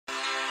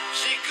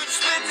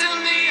Spit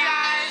in the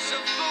eyes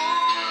of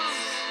fools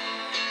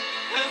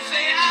if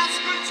they ask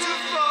her to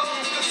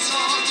focus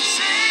on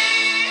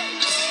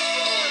sailors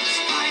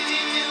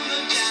fighting in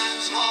the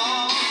dance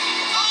hall.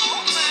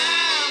 Oh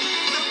man,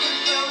 look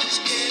at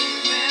those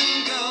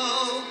cavemen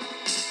go.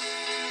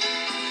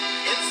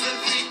 It's the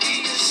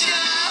freakiest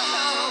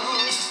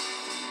show.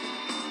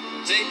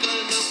 Take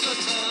a look at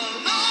the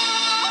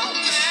low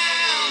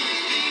man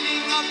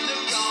beating up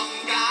the wrong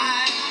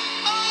guy.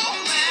 Oh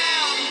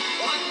man,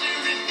 wonder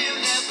if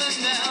you'll ever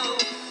know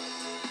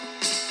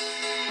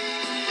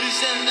who's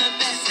in the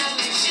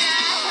best-selling show.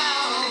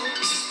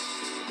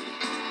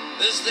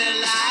 Is there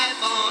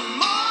life on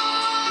Mars?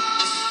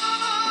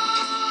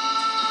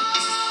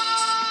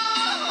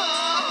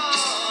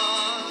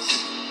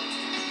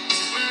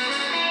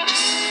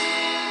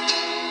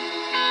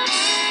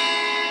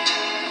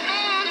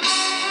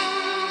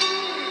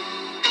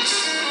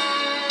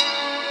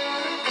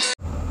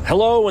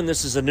 Hello, and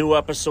this is a new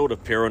episode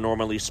of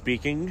Paranormally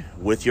Speaking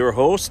with your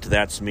host,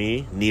 that's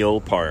me,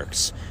 Neil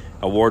Parks,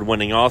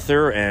 award-winning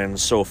author and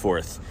so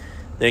forth.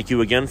 Thank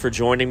you again for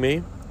joining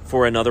me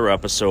for another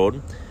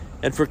episode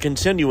and for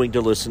continuing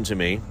to listen to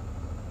me.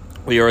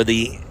 We are in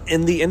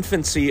the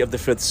infancy of the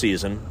 5th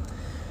season,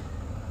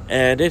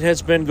 and it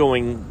has been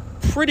going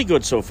pretty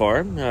good so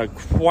far.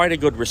 Quite a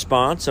good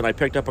response, and I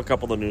picked up a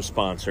couple of new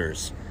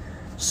sponsors.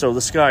 So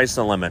the sky's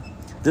the limit.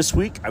 This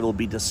week I will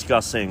be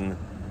discussing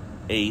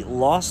a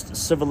lost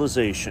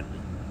civilization.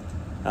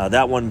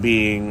 That one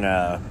being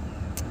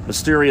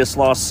mysterious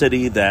lost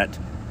city that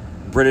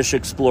British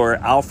explorer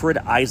Alfred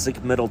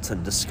Isaac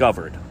Middleton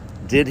discovered.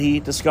 Did he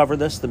discover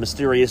this? The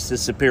mysterious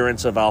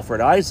disappearance of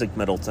Alfred Isaac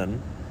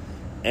Middleton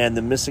and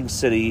the missing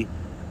city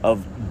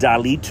of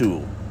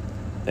Dalitu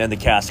and the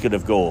casket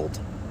of gold.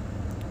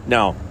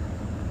 Now,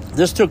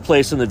 this took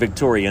place in the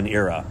Victorian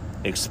era.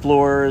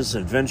 Explorers,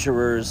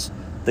 adventurers,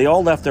 they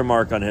all left their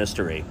mark on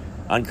history,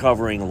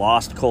 uncovering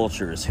lost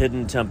cultures,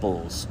 hidden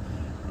temples,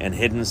 and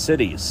hidden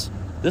cities.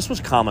 This was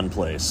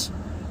commonplace.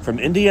 From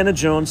Indiana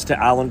Jones to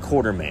Alan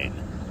Quatermain,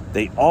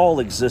 they all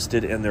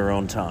existed in their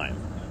own time.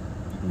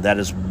 That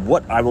is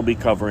what I will be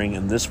covering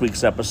in this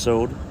week's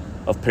episode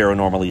of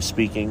Paranormally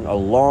Speaking,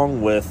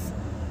 along with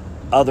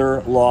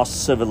other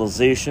lost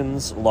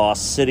civilizations,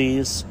 lost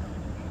cities,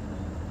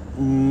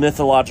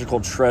 mythological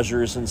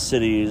treasures and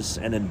cities,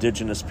 and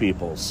indigenous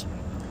peoples.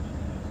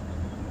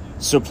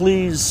 So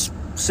please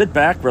sit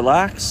back,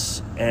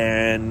 relax,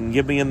 and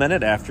give me a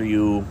minute after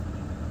you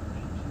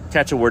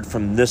catch a word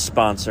from this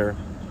sponsor,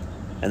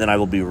 and then I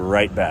will be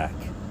right back.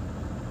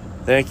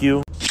 Thank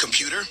you.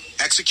 Computer,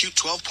 execute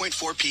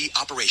 12.4p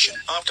operation.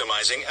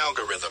 Optimizing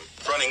algorithm.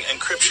 Running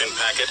encryption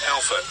packet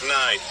alpha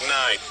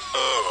 990.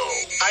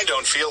 Oh, I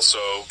don't feel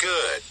so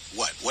good.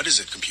 What is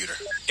it, computer?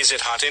 Is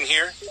it hot in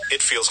here?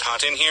 It feels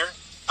hot in here.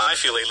 I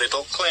feel a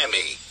little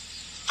clammy.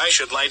 I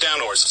should lie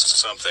down or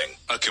something.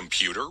 A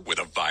computer with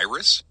a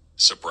virus?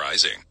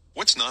 Surprising.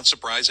 What's not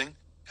surprising?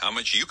 How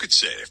much you could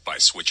save by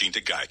switching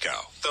to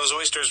Geico. Those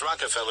oysters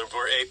Rockefeller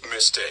were a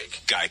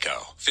mistake.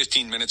 Geico.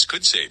 15 minutes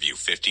could save you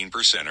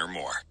 15% or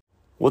more.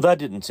 Well, that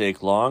didn't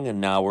take long, and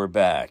now we're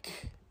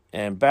back.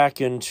 And back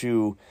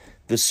into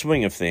the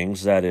swing of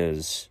things, that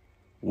is,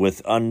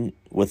 with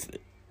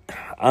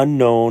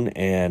unknown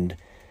and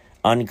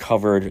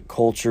uncovered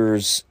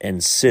cultures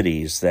and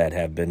cities that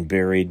have been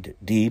buried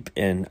deep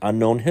in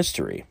unknown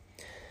history.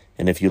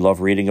 And if you love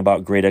reading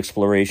about great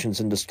explorations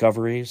and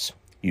discoveries,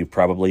 you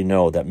probably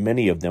know that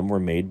many of them were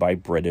made by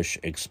British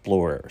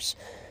explorers.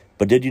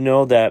 But did you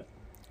know that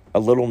a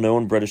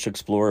little-known British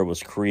explorer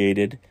was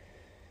created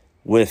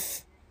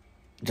with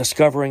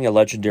discovering a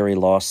legendary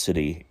lost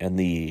city in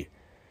the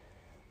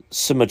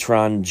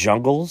Sumatran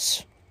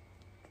jungles?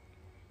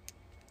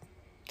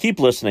 Keep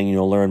listening and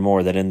you'll learn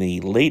more that in the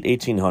late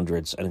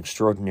 1800s, an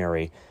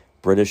extraordinary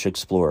British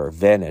explorer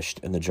vanished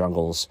in the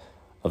jungles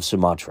of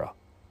Sumatra.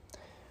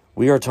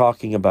 We are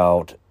talking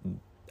about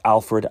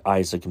Alfred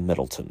Isaac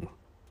Middleton,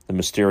 the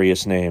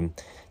mysterious name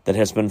that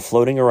has been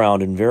floating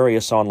around in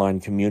various online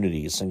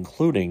communities,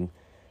 including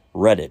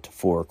Reddit,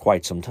 for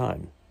quite some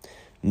time.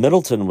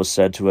 Middleton was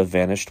said to have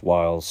vanished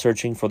while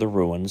searching for the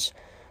ruins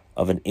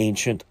of an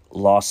ancient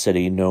lost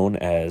city known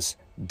as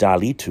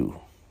Dalitu.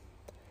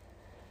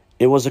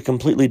 It was a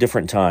completely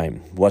different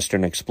time.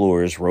 Western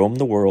explorers roamed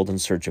the world in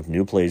search of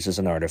new places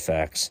and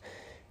artifacts,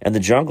 and the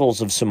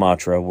jungles of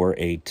Sumatra were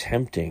a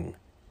tempting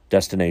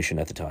destination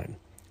at the time.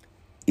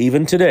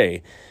 Even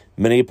today,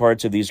 many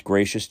parts of these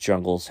gracious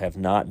jungles have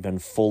not been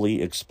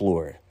fully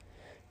explored.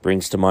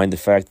 Brings to mind the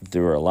fact that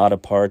there are a lot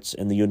of parts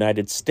in the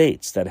United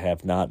States that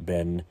have not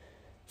been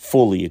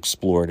fully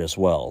explored as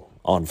well.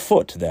 On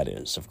foot, that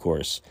is, of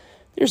course.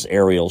 There's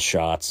aerial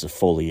shots of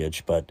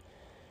foliage, but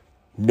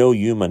no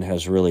human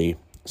has really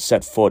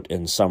set foot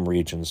in some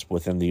regions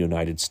within the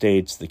United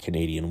States, the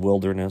Canadian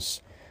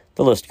wilderness.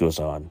 The list goes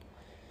on.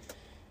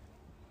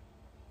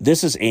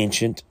 This is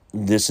ancient,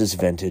 this is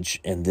vintage,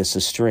 and this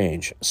is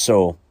strange.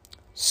 So,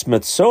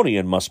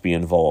 Smithsonian must be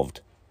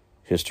involved,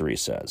 history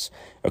says.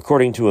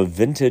 According to a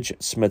vintage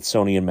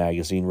Smithsonian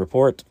magazine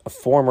report, a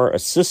former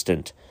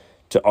assistant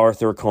to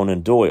Arthur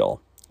Conan Doyle,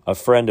 A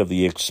friend of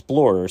the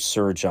explorer,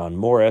 Sir John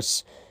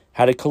Morris,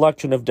 had a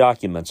collection of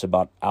documents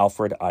about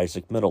Alfred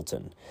Isaac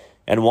Middleton,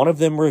 and one of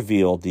them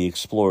revealed the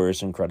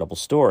explorer's incredible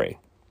story.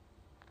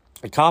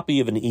 A copy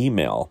of an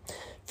email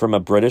from a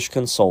British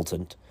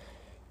consultant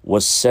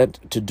was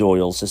sent to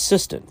Doyle's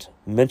assistant,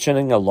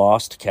 mentioning a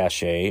lost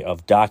cache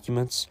of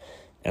documents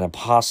and a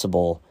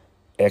possible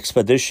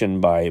expedition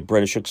by a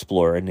British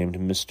explorer named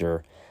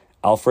Mr.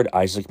 Alfred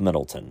Isaac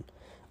Middleton.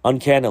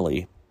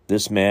 Uncannily,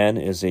 this man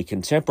is a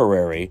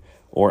contemporary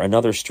or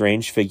another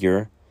strange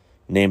figure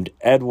named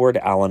Edward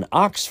Allen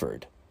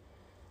Oxford.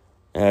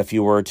 If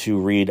you were to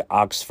read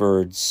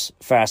Oxford's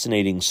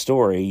fascinating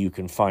story, you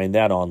can find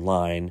that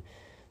online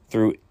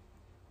through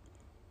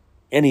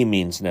any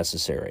means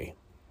necessary.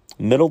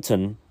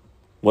 Middleton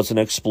was an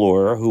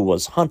explorer who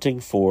was hunting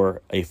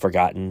for a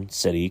forgotten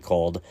city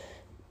called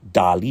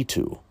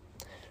Dalitu,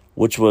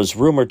 which was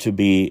rumored to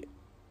be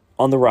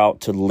on the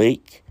route to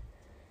Lake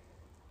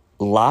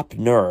Lop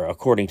Nur,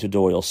 according to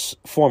Doyle's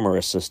former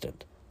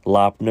assistant.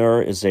 Lop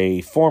Nur is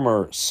a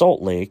former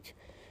salt lake,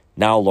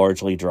 now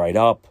largely dried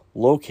up,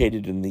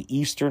 located in the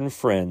eastern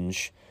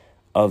fringe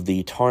of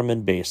the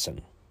Tarman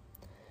Basin.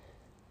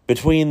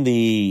 Between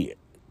the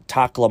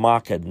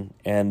Taklamakan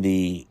and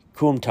the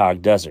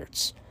Kumtag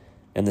deserts,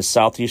 in the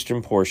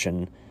southeastern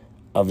portion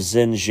of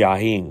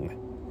Xinjiang.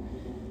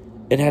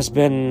 It has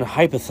been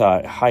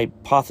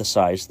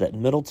hypothesized that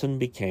Middleton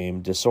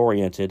became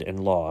disoriented and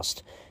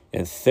lost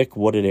in thick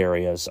wooded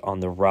areas on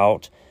the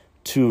route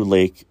to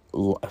Lake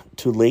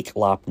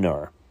Lop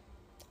Nur.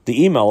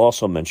 The email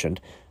also mentioned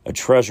a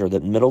treasure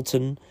that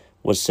Middleton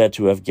was said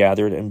to have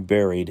gathered and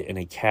buried in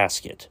a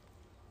casket,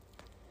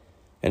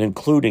 and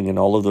including in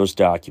all of those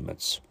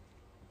documents.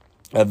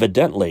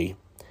 Evidently,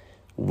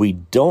 we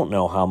don't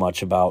know how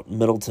much about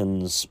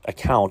Middleton's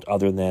account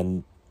other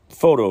than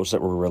photos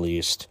that were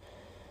released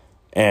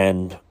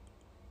and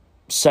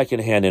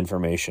secondhand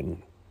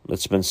information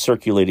that's been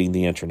circulating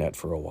the internet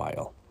for a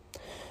while.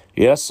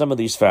 Yes, some of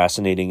these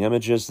fascinating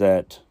images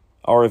that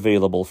are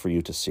available for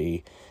you to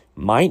see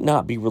might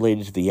not be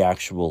related to the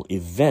actual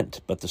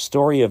event, but the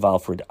story of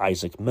Alfred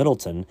Isaac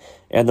Middleton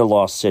and the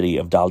lost city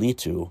of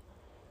Dalitu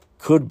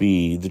could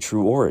be the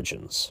true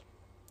origins.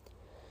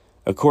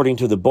 According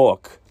to the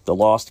book, The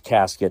Lost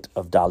Casket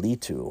of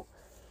Dalitu,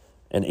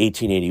 in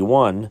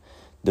 1881,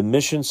 the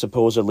mission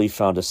supposedly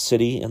found a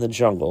city in the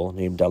jungle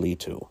named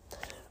Dalitu.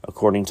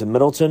 According to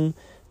Middleton,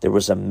 there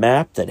was a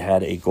map that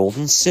had a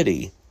golden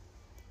city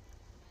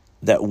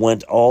that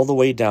went all the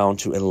way down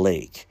to a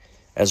lake,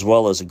 as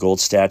well as a gold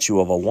statue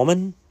of a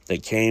woman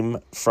that came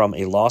from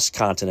a lost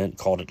continent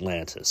called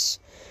Atlantis.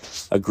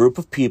 A group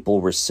of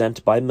people were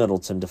sent by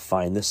Middleton to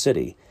find the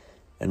city,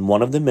 and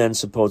one of the men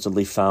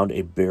supposedly found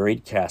a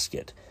buried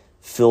casket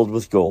filled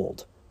with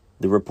gold.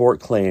 The report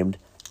claimed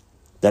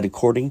that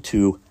according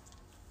to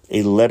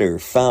a letter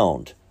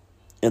found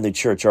in the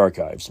church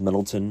archives,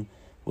 Middleton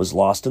was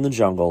lost in the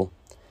jungle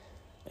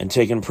and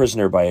taken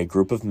prisoner by a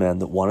group of men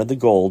that wanted the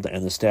gold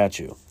and the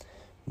statue.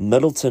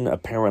 Middleton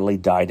apparently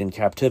died in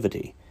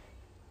captivity,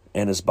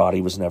 and his body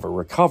was never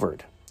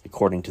recovered,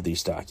 according to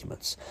these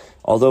documents.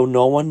 Although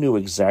no one knew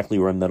exactly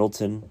where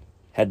Middleton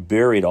had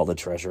buried all the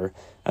treasure,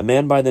 a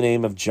man by the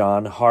name of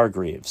John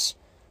Hargreaves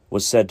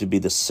was said to be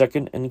the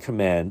second in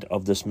command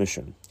of this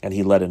mission, and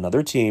he led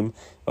another team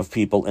of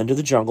people into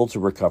the jungle to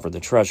recover the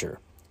treasure.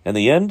 In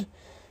the end,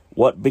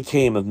 what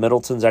became of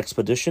Middleton's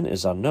expedition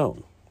is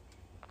unknown.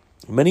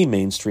 Many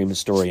mainstream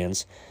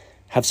historians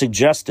have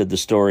suggested the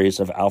stories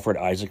of Alfred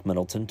Isaac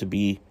Middleton to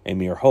be a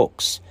mere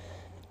hoax,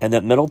 and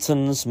that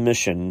Middleton's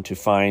mission to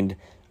find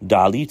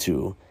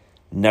Dalitu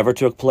never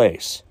took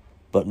place,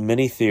 but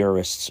many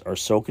theorists are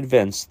so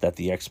convinced that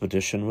the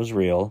expedition was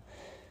real,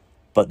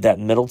 but that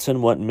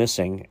Middleton went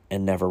missing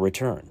and never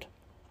returned.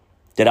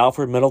 Did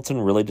Alfred Middleton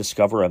really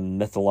discover a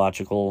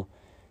mythological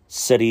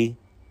city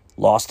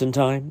lost in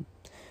time?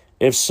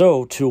 If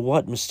so, to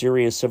what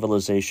mysterious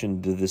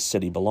civilization did this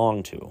city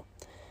belong to?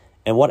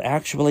 And what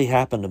actually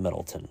happened to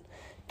Middleton?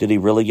 Did he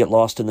really get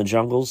lost in the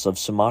jungles of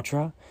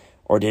Sumatra,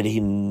 or did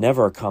he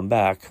never come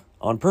back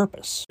on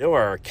purpose? There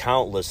are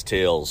countless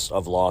tales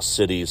of lost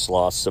cities,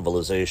 lost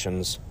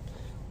civilizations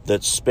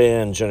that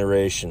span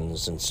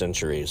generations and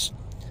centuries.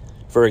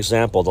 For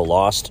example, the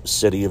lost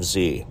city of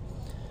Z.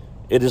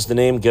 It is the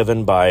name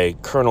given by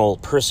Colonel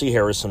Percy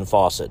Harrison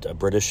Fawcett, a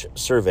British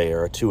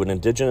surveyor, to an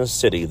indigenous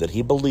city that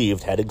he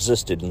believed had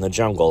existed in the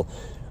jungle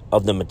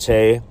of the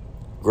Mato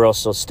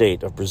Grosso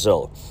state of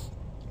Brazil.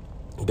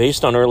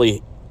 Based on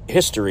early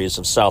histories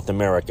of South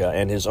America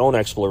and his own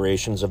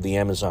explorations of the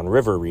Amazon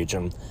River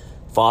region,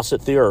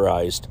 Fawcett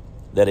theorized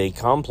that a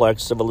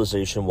complex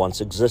civilization once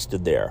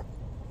existed there,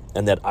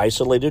 and that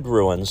isolated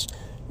ruins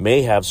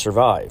may have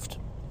survived.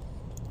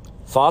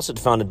 Fawcett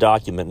found a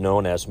document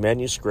known as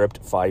Manuscript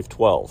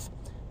 512,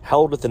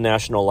 held at the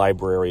National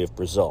Library of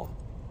Brazil.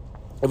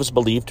 It was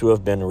believed to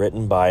have been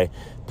written by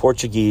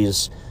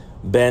Portuguese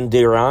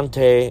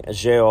Bandeirante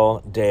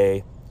João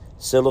de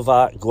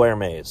Silva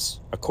Guimarães.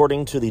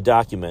 According to the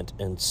document,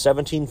 in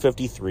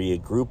 1753, a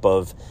group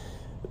of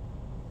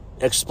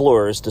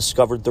explorers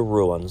discovered the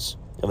ruins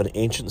of an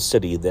ancient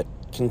city that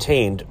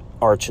contained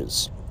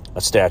arches,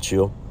 a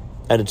statue,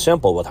 and a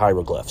temple with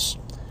hieroglyphs.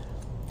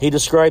 He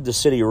described the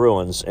city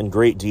ruins in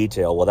great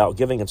detail without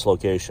giving its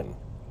location.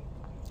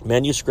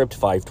 Manuscript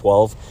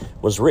 512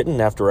 was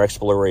written after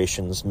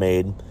explorations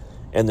made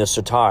in the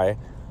Sutai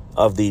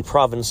of the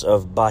province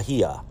of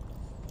Bahia.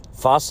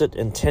 Fawcett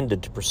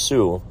intended to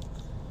pursue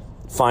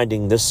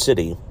finding this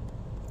city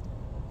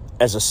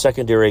as a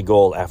secondary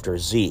goal after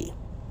Z.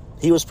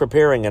 He was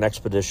preparing an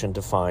expedition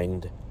to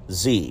find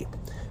Z.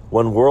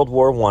 When World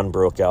War I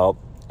broke out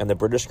and the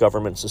British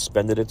government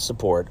suspended its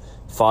support,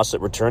 Fawcett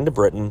returned to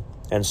Britain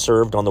and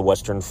served on the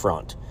Western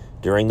Front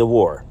during the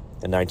war.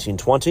 In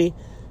 1920,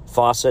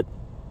 Fawcett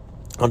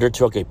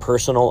undertook a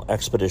personal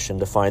expedition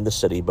to find the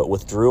city, but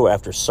withdrew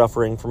after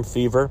suffering from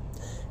fever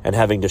and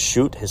having to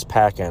shoot his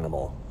pack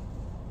animal.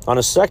 On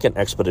a second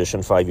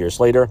expedition 5 years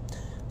later,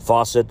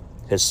 Fawcett,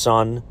 his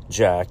son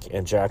Jack,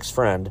 and Jack's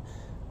friend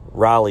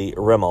Raleigh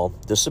Rimmel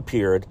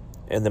disappeared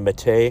in the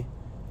Matte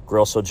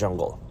Grosso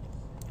jungle.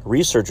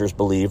 Researchers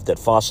believe that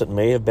Fawcett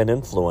may have been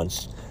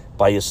influenced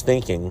by his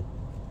thinking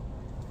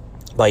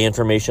by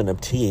information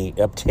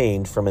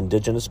obtained from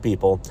indigenous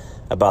people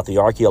about the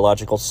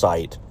archaeological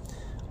site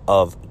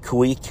of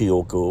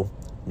Kuikioku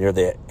near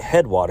the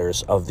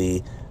headwaters of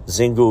the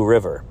Xingu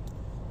River.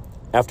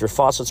 After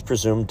Fawcett's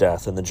presumed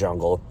death in the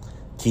jungle,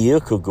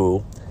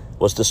 Kuikioku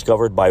was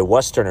discovered by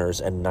Westerners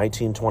in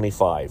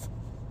 1925.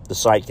 The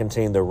site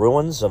contained the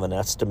ruins of an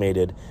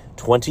estimated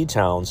 20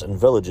 towns and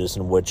villages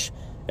in which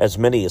as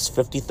many as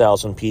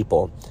 50,000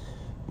 people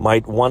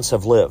might once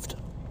have lived.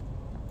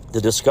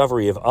 The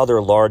discovery of other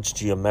large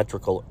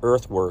geometrical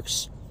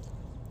earthworks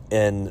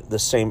in the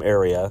same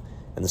area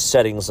and the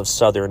settings of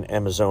southern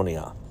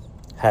Amazonia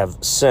have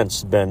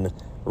since been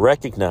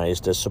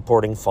recognized as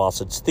supporting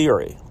Fawcett's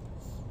theory.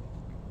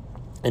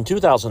 In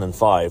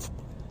 2005,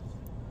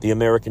 the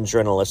American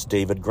journalist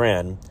David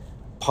Grann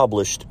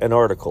published an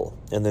article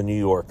in The New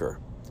Yorker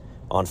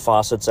on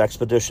Fawcett's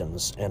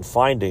expeditions and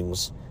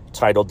findings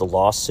titled The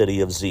Lost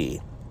City of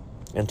Z.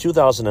 In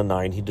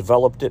 2009, he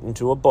developed it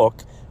into a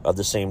book of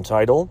the same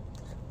title,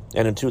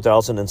 and in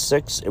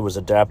 2006, it was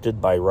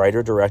adapted by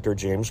writer-director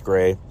James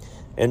Gray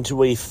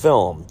into a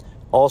film,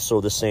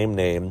 also the same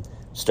name,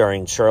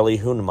 starring Charlie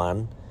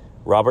Hunnam,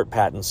 Robert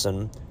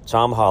Pattinson,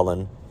 Tom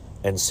Holland,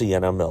 and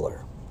Sienna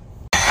Miller.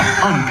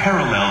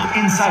 Unparalleled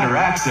insider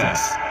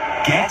access.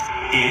 Get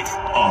it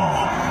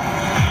all.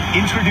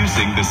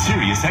 Introducing the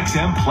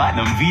SiriusXM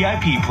Platinum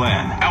VIP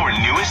plan, our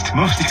newest,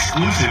 most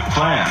exclusive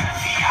plan.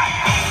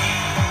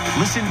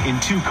 Listen in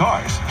 2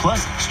 cars,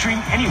 plus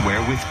stream anywhere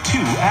with 2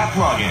 app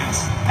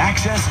logins.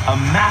 Access a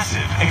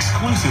massive,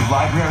 exclusive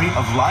library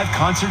of live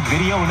concert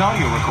video and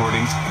audio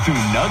recordings through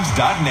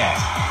nugs.net.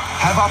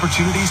 Have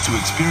opportunities to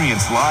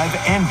experience live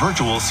and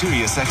virtual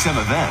SiriusXM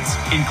events,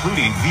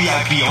 including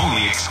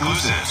VIP-only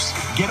exclusives.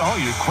 Get all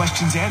your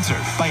questions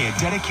answered by a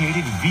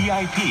dedicated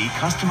VIP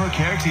customer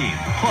care team.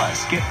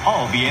 Plus, get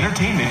all the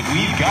entertainment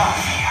we've got.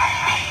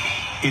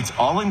 It's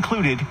all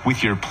included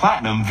with your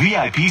Platinum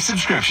VIP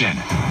subscription.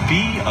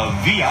 Be a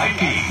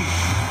VIP.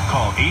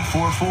 Call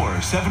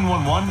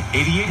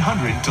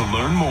 844-711-8800 to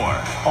learn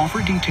more.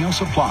 Offer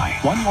details apply.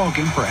 One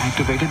login per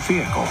activated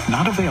vehicle.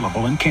 Not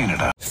available in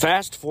Canada.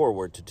 Fast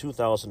forward to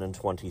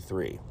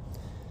 2023,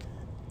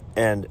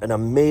 and an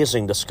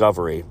amazing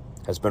discovery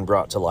has been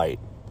brought to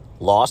light.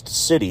 Lost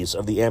cities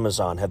of the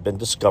Amazon have been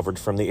discovered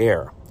from the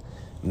air.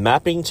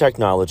 Mapping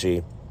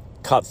technology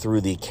cut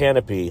through the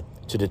canopy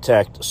to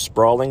detect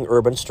sprawling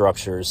urban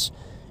structures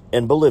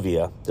in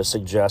Bolivia that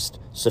suggest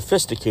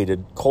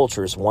sophisticated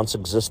cultures once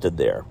existed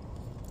there.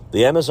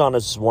 The Amazon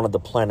is one of the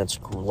planet's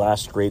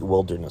last great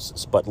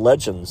wildernesses, but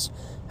legends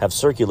have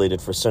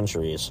circulated for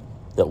centuries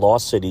that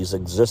lost cities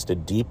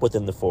existed deep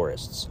within the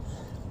forests.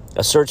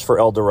 A search for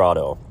El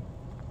Dorado,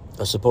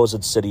 a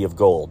supposed city of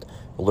gold,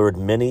 lured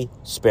many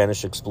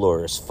Spanish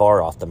explorers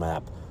far off the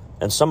map,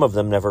 and some of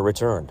them never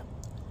returned.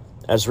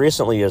 As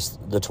recently as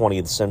the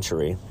 20th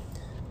century,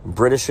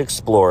 British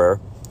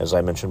explorer, as I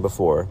mentioned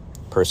before,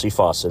 Percy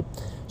Fawcett,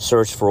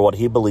 searched for what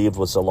he believed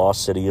was the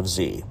lost city of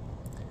Z.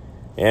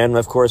 And,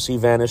 of course, he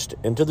vanished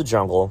into the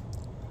jungle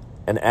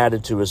and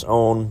added to his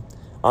own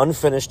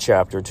unfinished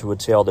chapter to a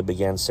tale that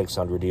began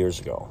 600 years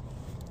ago.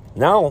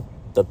 Now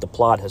that the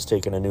plot has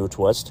taken a new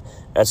twist,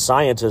 as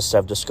scientists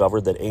have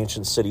discovered that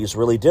ancient cities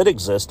really did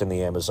exist in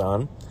the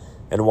Amazon,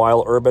 and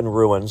while urban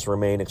ruins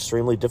remain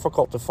extremely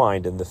difficult to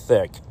find in the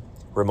thick,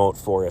 remote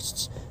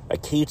forests, a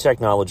key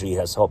technology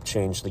has helped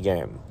change the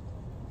game.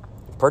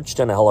 Perched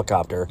in a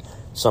helicopter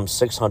some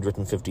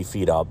 650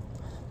 feet up,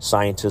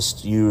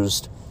 scientists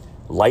used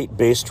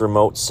light-based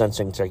remote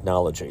sensing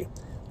technology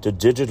to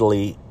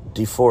digitally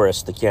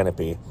deforest the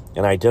canopy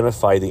and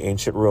identify the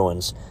ancient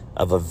ruins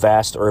of a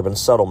vast urban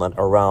settlement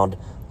around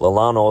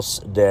Llanos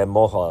de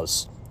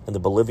Mojas in the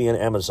Bolivian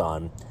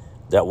Amazon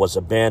that was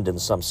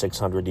abandoned some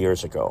 600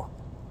 years ago.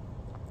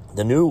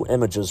 The new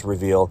images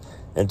reveal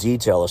in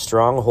detail a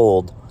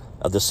stronghold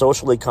of the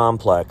socially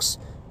complex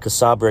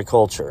Casabre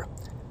culture,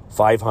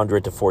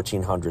 500 to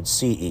 1400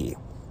 CE,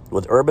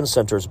 with urban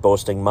centers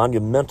boasting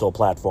monumental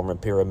platform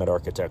and pyramid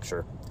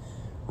architecture.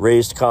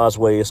 Raised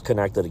causeways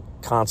connected a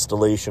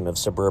constellation of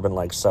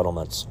suburban-like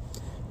settlements,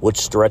 which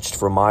stretched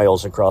for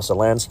miles across a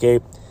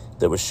landscape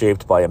that was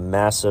shaped by a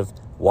massive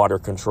water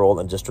control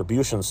and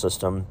distribution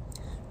system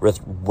with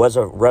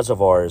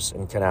reservoirs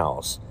and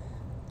canals.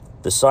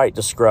 The site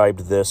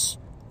described this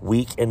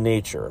week in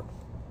nature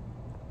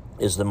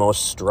is the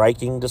most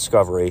striking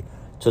discovery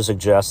to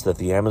suggest that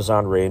the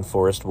Amazon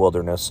rainforest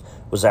wilderness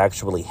was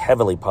actually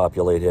heavily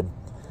populated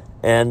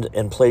and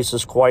in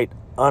places quite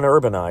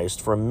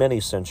unurbanized for many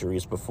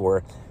centuries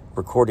before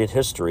recorded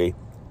history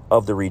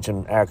of the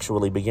region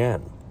actually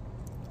began.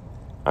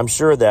 I'm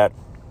sure that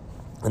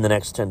in the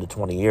next 10 to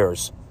 20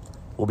 years,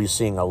 we'll be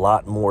seeing a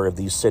lot more of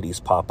these cities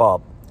pop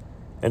up,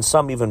 and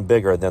some even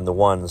bigger than the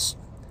ones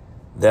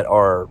that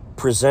are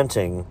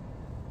presenting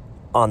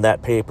on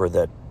that paper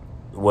that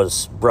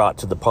was brought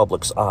to the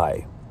public's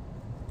eye.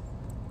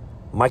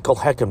 Michael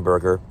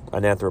Heckenberger,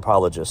 an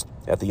anthropologist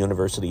at the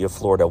University of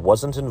Florida,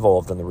 wasn't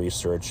involved in the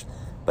research,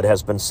 but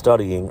has been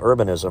studying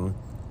urbanism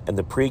in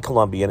the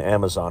pre-Columbian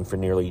Amazon for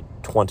nearly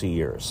 20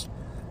 years.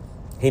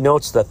 He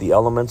notes that the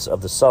elements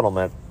of the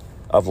settlement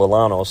of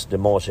Llanos de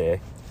Moche,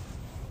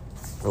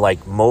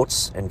 like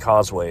moats and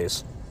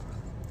causeways,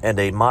 and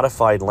a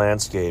modified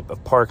landscape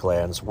of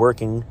parklands,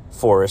 working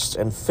forests,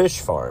 and fish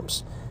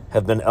farms,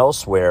 have been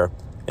elsewhere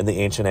in the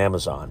ancient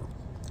Amazon.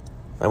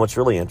 And what's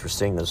really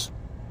interesting is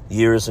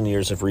years and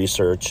years of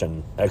research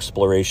and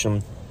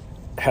exploration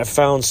have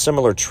found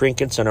similar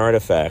trinkets and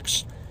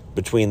artifacts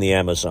between the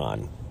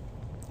Amazon,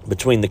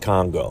 between the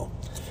Congo,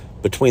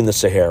 between the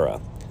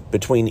Sahara,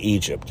 between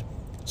Egypt.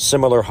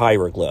 Similar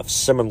hieroglyphs,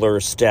 similar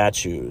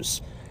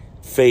statues,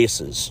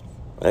 faces.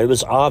 It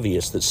was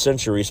obvious that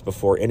centuries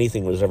before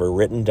anything was ever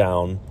written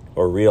down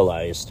or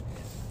realized,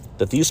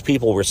 that these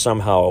people were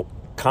somehow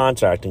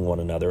contacting one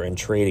another and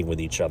trading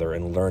with each other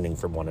and learning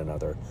from one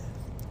another.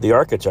 The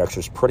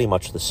architecture is pretty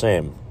much the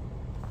same.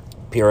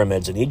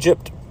 Pyramids in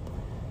Egypt.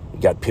 You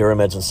got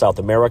pyramids in South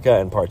America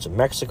and parts of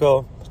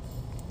Mexico.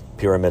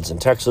 Pyramids in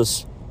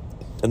Texas.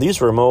 In these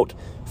remote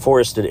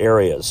forested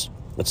areas,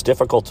 it's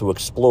difficult to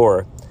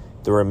explore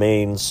the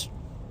remains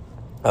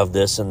of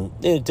this in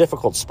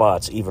difficult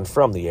spots, even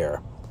from the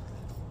air.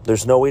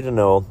 There's no way to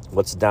know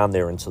what's down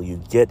there until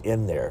you get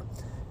in there.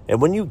 And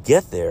when you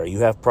get there, you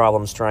have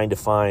problems trying to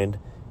find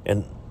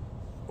and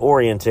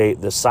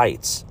orientate the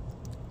sites,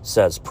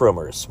 says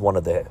Prumers, one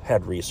of the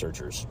head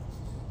researchers.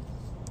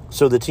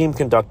 So the team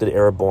conducted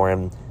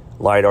airborne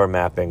LiDAR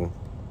mapping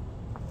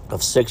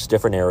of 6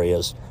 different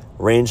areas,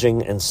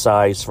 ranging in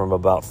size from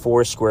about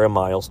 4 square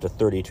miles to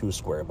 32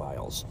 square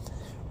miles.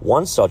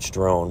 One such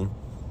drone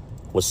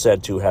was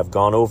said to have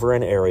gone over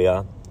an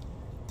area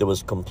that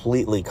was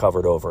completely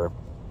covered over,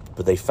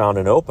 but they found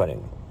an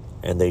opening,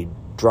 and they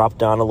dropped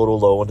down a little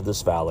low into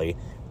this valley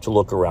to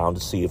look around to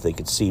see if they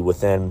could see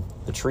within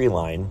the tree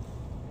line,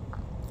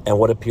 and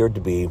what appeared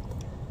to be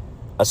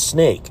a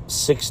snake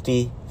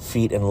 60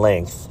 feet in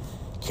length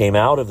came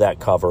out of that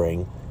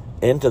covering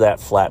into that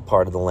flat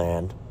part of the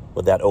land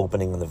with that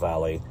opening in the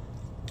valley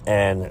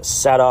and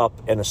sat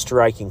up in a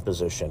striking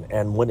position.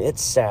 And when it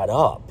sat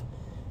up,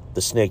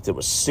 the snake that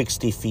was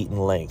 60 feet in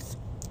length,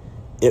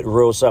 it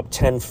rose up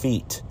 10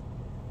 feet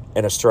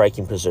in a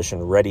striking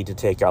position, ready to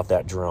take out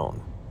that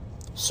drone.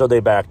 So they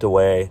backed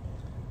away,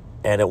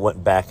 and it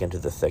went back into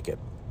the thicket.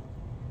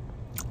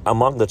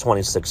 Among the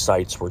 26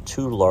 sites were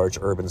 2 large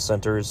urban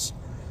centers,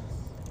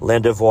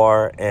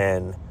 Landivar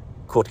and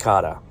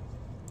Kotkata.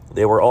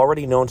 They were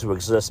already known to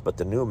exist, but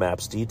the new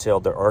maps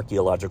detailed their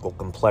archaeological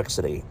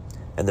complexity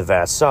and the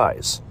vast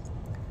size.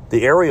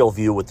 The aerial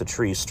view with the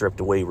trees stripped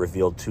away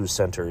revealed 2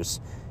 centers,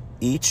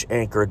 each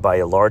anchored by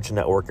a large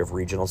network of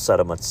regional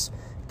settlements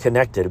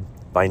connected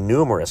by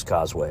numerous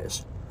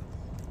causeways.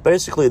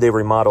 Basically, they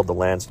remodeled the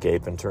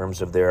landscape in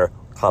terms of their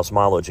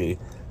cosmology,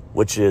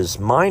 which is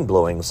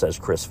mind-blowing, says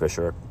Chris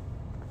Fisher,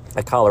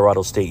 a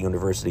Colorado State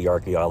University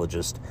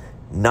archaeologist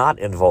not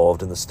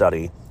involved in the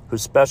study, who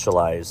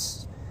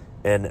specializes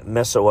in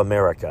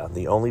Mesoamerica.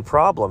 The only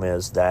problem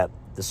is that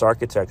this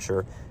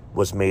architecture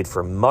was made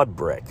from mud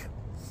brick.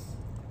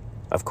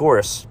 Of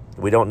course,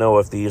 we don't know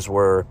if these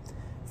were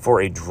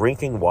for a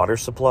drinking water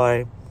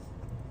supply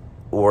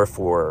or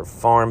for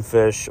farm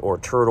fish or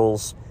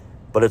turtles,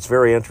 but it's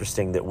very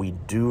interesting that we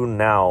do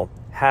now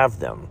have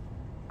them,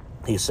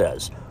 he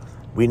says.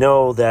 We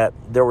know that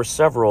there were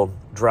several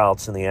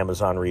droughts in the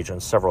Amazon region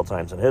several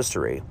times in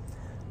history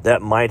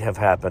that might have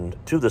happened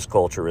to this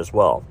culture as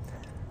well.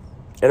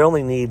 It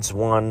only needs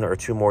 1 or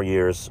 2 more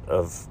years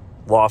of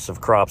loss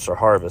of crops or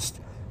harvest,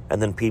 and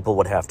then people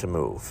would have to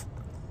move.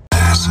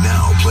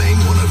 Now playing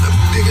one of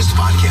the biggest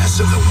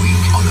podcasts of the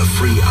week on the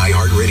free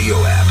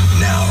iHeartRadio app.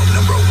 Now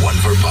 #1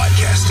 for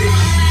podcasting.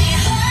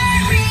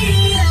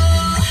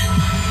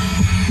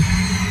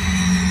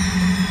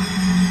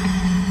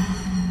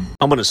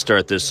 I'm going to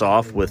start this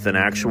off with an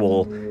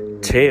actual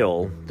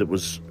tale that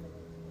was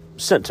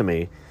sent to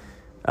me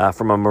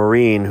from a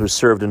Marine who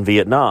served in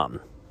Vietnam.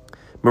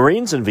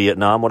 Marines in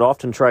Vietnam would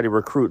often try to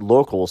recruit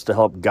locals to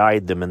help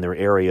guide them in their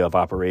area of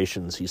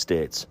operations, he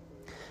states.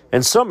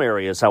 In some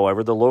areas,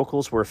 however, the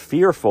locals were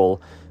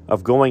fearful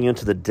of going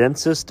into the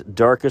densest,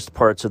 darkest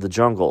parts of the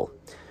jungle.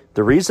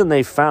 The reason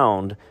they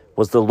found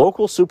was the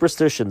local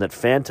superstition that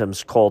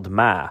phantoms called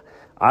Ma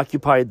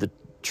occupied the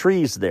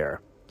trees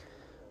there.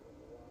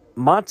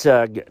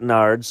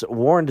 Montagnards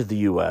warned the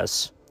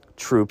U.S.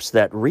 troops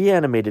that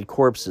reanimated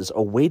corpses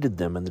awaited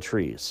them in the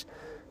trees.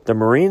 The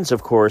Marines,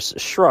 of course,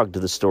 shrugged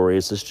the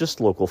stories as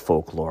just local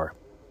folklore.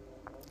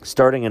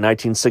 Starting in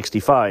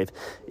 1965,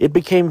 it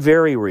became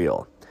very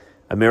real.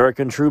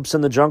 American troops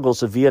in the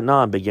jungles of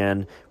Vietnam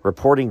began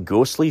reporting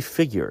ghostly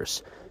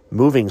figures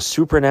moving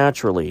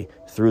supernaturally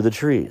through the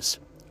trees.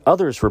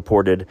 Others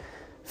reported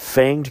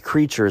fanged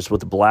creatures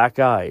with black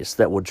eyes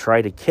that would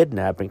try to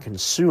kidnap and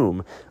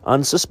consume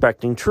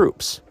unsuspecting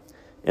troops.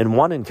 In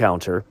one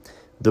encounter,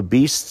 the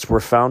beasts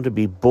were found to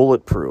be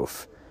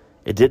bulletproof.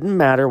 It didn't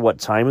matter what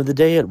time of the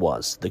day it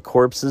was. The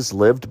corpses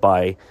lived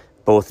by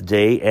both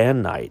day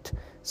and night.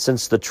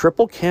 Since the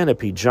triple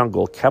canopy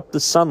jungle kept the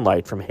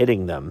sunlight from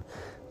hitting them,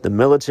 the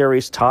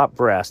military's top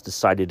brass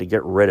decided to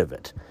get rid of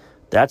it.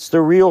 That's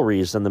the real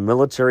reason the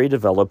military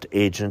developed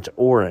Agent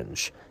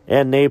Orange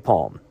and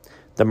napalm.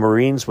 The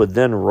Marines would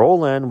then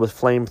roll in with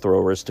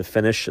flamethrowers to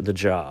finish the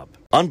job.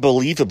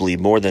 Unbelievably,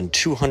 more than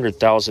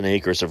 200,000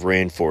 acres of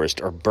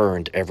rainforest are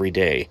burned every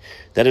day.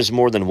 That is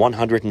more than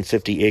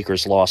 150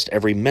 acres lost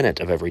every minute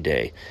of every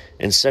day,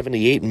 and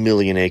 78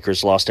 million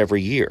acres lost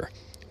every year.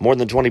 More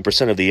than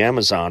 20% of the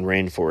Amazon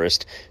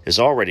rainforest is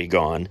already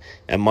gone,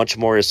 and much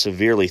more is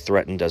severely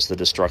threatened as the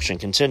destruction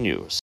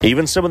continues.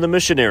 Even some of the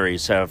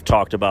missionaries have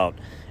talked about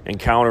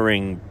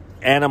encountering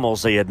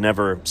animals they had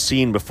never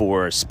seen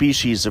before,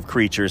 species of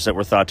creatures that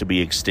were thought to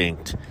be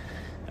extinct.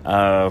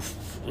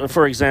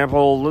 For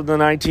example, in the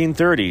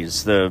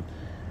 1930s,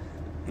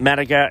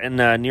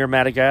 near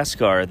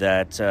Madagascar,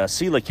 that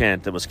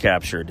coelacanth that was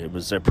captured. It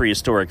was a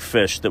prehistoric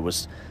fish that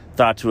was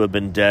thought to have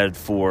been dead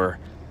for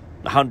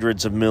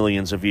hundreds of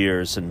millions of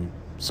years and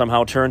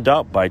somehow turned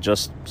up by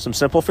just some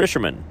simple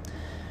fishermen.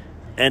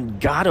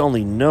 And God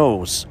only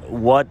knows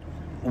what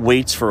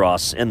waits for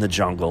us in the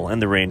jungle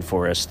and the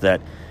rainforest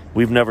that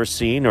we've never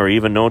seen or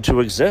even known to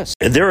exist.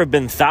 And there have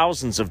been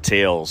thousands of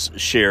tales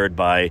shared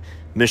by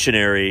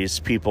missionaries,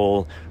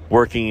 people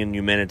working in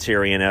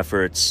humanitarian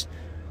efforts,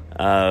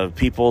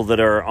 people that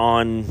are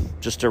on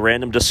just a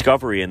random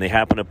discovery and they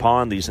happen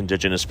upon these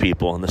indigenous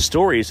people and the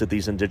stories that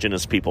these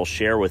indigenous people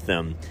share with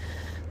them.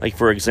 Like,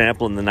 for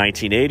example, in the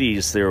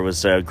 1980s, there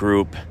was a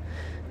group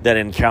that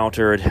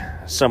encountered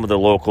some of the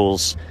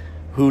locals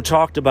who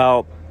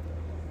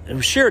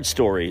shared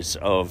stories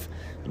of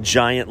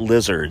giant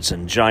lizards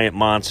and giant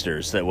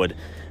monsters that would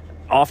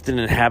often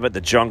inhabit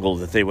the jungle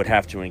that they would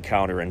have to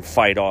encounter and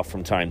fight off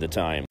from time to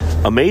time.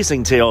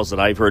 Amazing tales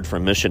that I've heard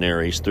from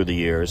missionaries through the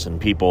years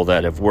and people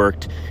that have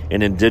worked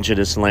in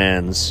indigenous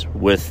lands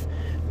with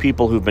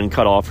people who've been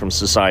cut off from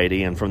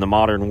society and from the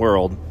modern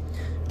world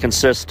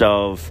consist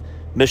of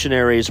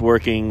missionaries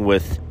working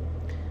with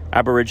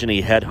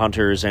Aborigine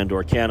headhunters and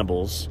or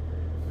cannibals,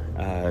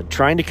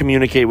 trying to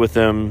communicate with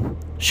them,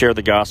 share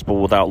the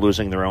gospel without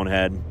losing their own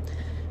head,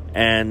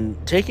 and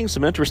taking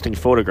some interesting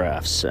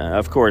photographs.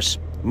 Of course,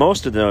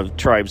 most of the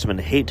tribesmen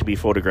hate to be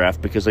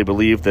photographed because they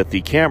believe that the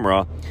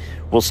camera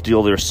will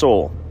steal their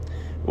soul,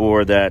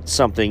 or that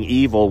something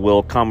evil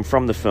will come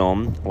from the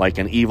film, like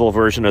an evil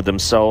version of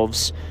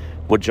themselves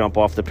would jump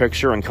off the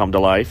picture and come to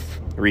life,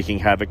 wreaking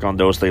havoc on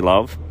those they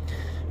love.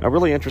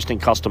 Really interesting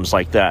customs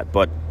like that.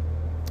 But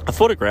a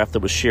photograph that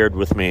was shared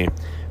with me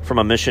from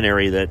a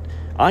missionary that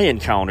I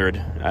encountered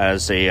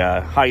as a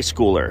high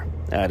schooler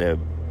at a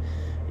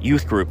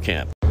youth group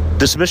camp.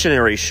 This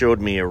missionary showed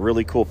me a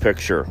really cool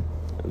picture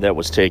that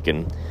was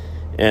taken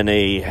in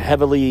a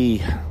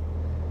heavily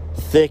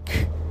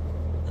thick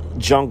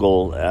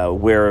jungle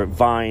where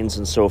vines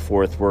and so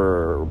forth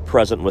were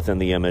present within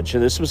the image.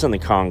 And this was in the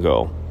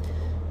Congo.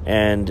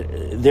 And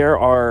there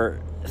are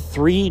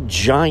 3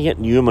 giant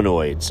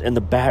humanoids in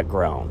the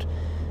background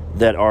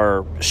that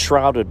are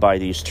shrouded by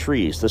these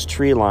trees. This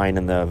tree line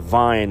and the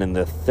vine and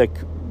the thick,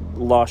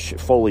 lush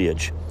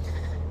foliage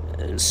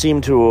seem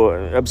to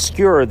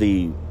obscure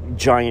the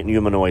giant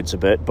humanoids a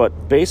bit,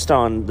 but based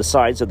on the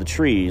size of the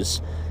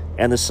trees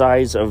and the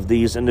size of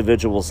these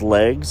individuals'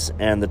 legs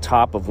and the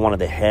top of one of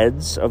the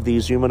heads of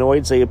these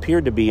humanoids, they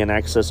appeared to be in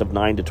excess of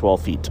 9 to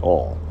 12 feet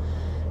tall.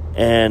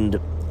 And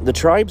the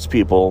tribes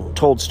people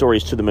told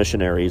stories to the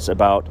missionaries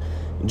about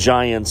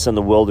giants in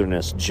the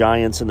wilderness,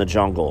 giants in the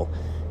jungle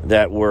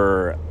that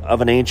were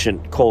of an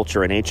ancient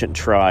culture, an ancient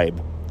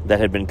tribe that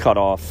had been cut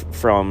off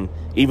from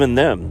even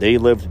them. They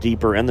lived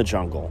deeper in the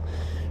jungle.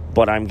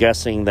 But I'm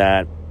guessing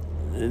that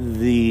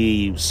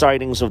the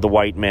sightings of the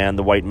white man,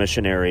 the white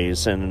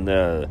missionaries, and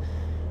the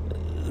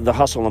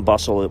hustle and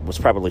bustle, it was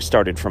probably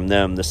started from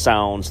them. The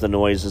sounds, the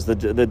noises, the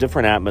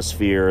different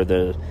atmosphere,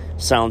 the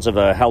sounds of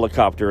a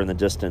helicopter in the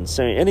distance,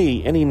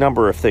 any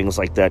number of things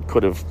like that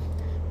could have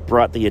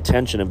brought the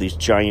attention of these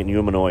giant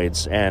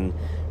humanoids and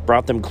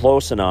brought them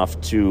close enough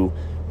to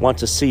want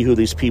to see who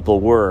these people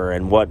were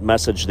and what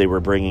message they were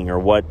bringing or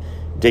what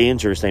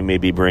dangers they may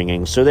be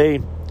bringing. So they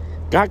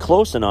got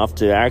close enough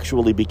to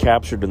actually be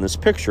captured in this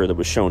picture that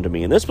was shown to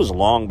me. And this was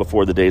long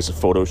before the days of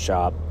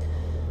Photoshop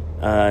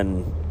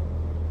and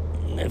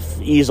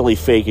easily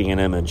faking an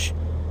image.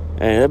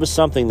 And it was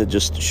something that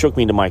just shook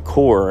me to my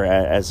core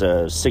as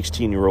a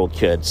 16-year-old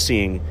kid,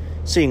 seeing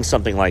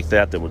something like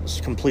that was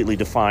completely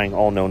defying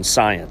all known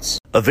science.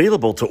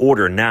 Available to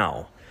order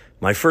now,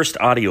 my first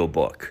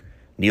audiobook,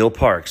 Neil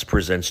Parks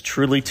Presents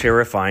Truly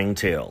Terrifying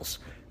Tales,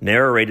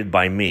 narrated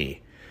by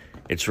me.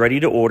 It's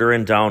ready to order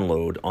and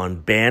download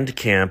on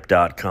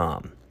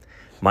bandcamp.com.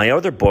 My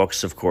other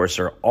books, of course,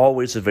 are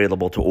always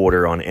available to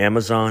order on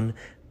Amazon,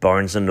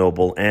 Barnes &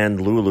 Noble, and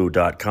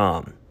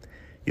Lulu.com.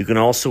 You can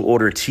also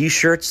order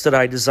t-shirts that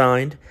I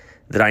designed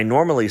that I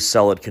normally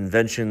sell at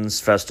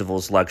conventions,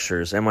 festivals,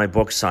 lectures, and my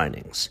book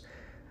signings.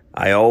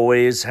 I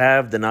always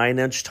have the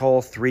 9-inch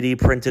tall 3D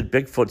printed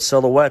Bigfoot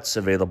silhouettes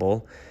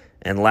available,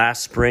 and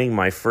last spring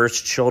my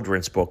first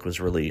children's book was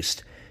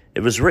released.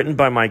 It was written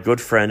by my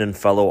good friend and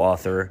fellow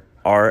author,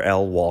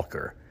 R.L.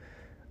 Walker.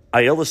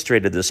 I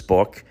illustrated this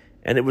book,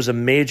 and it was a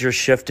major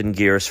shift in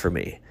gears for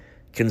me,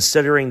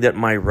 considering that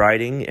my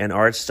writing and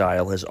art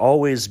style has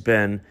always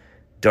been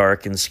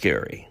dark and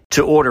scary.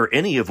 To order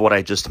any of what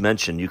I just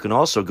mentioned, you can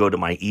also go to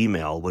my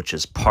email, which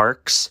is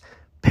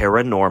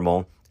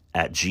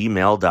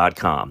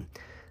parksparanormal@gmail.com.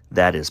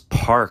 That is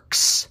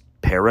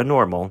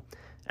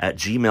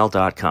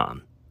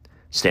parksparanormal@gmail.com.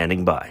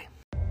 Standing by.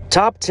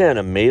 Top 10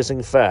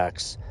 amazing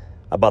facts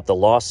about the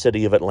lost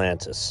city of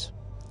Atlantis.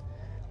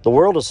 The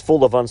world is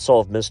full of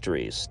unsolved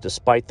mysteries.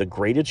 Despite the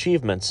great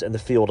achievements in the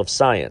field of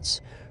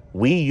science,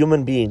 we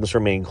human beings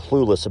remain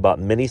clueless about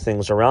many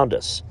things around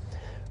us.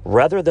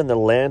 Rather than the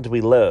land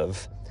we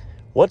live,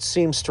 what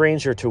seems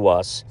stranger to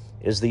us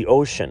is the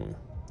ocean,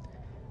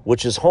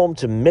 which is home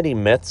to many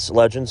myths,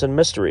 legends, and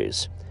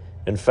mysteries.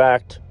 In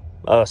fact,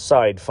 a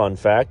side fun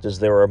fact is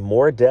there are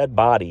more dead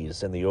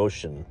bodies in the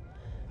ocean,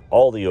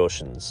 all the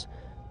oceans,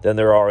 than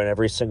there are in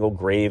every single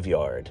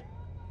graveyard,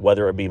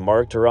 whether it be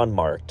marked or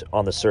unmarked,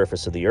 on the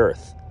surface of the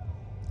earth.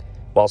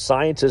 While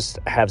scientists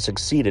have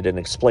succeeded in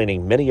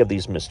explaining many of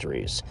these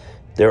mysteries,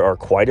 there are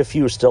quite a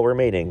few still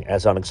remaining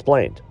as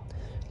unexplained.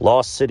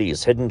 Lost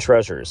cities, hidden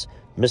treasures,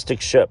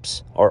 mystic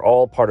ships are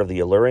all part of the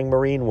alluring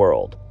marine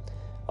world.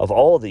 Of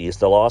all of these,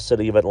 the lost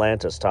city of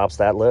Atlantis tops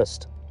that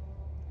list.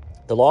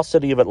 The lost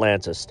city of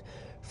Atlantis,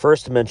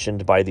 first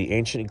mentioned by the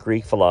ancient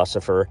Greek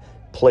philosopher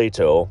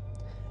Plato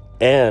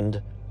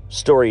and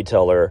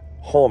storyteller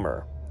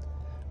Homer,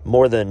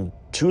 more than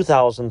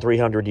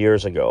 2,300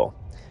 years ago,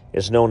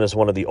 is known as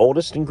one of the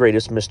oldest and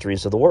greatest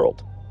mysteries of the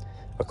world.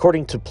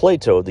 According to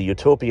Plato, the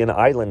utopian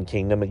island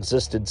kingdom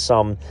existed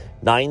some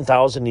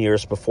 9,000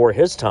 years before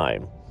his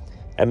time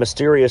and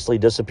mysteriously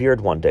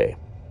disappeared one day.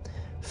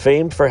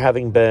 Famed for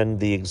having been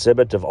the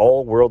exhibit of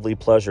all worldly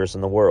pleasures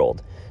in the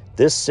world,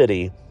 this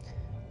city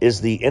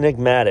is the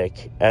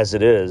enigmatic as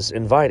it is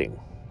inviting.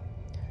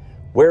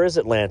 Where is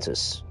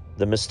Atlantis,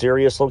 the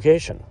mysterious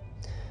location?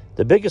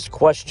 The biggest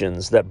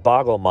questions that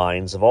boggle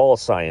minds of all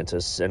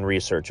scientists and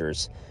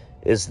researchers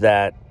is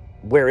that,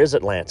 where is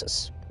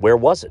Atlantis? Where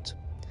was it?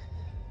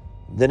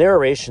 The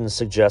narration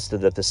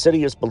suggested that the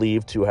city is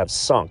believed to have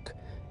sunk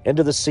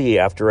into the sea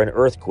after an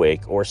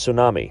earthquake or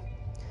tsunami.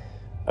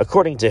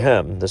 According to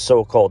him, the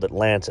so-called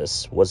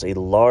Atlantis was a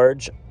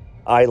large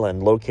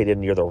island located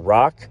near the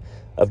Rock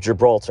of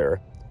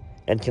Gibraltar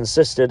and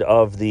consisted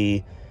of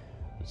the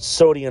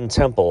Sodian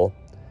Temple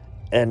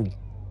and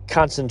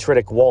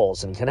concentric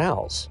walls and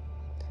canals.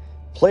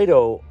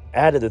 Plato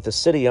added that the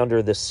city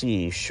under the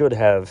sea should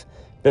have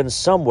been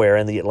somewhere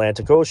in the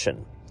Atlantic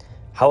Ocean.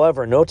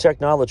 However, no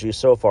technology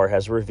so far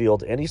has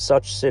revealed any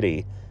such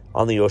city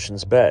on the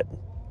ocean's bed.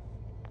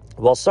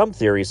 While some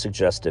theories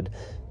suggested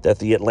that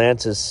the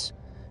Atlantis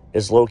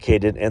is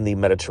located in the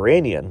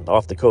Mediterranean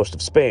off the coast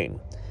of Spain,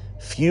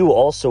 few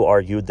also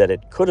argued that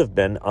it could have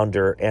been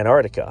under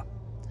Antarctica.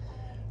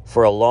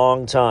 For a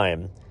long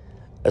time,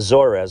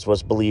 Azores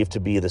was believed to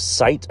be the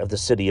site of the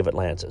city of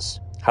Atlantis.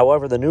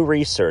 However, the new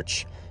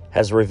research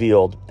has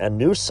revealed a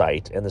new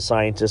site, and the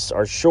scientists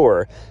are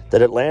sure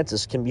that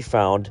Atlantis can be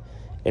found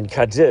in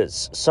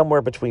Cadiz,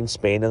 somewhere between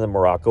Spain and the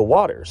Morocco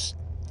waters.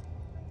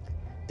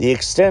 The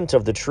extent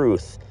of the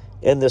truth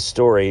in this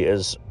story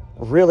is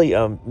really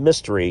a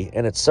mystery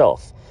in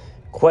itself.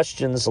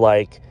 Questions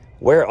like,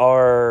 where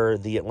are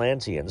the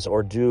Atlanteans,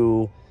 or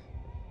do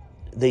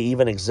they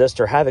even exist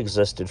or have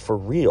existed for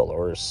real,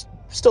 or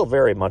still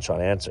very much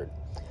unanswered.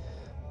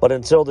 But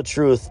until the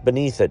truth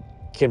beneath it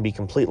can be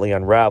completely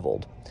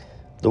unraveled,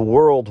 the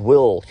world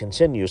will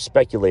continue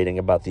speculating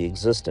about the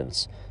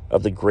existence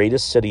of the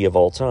greatest city of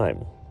all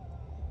time.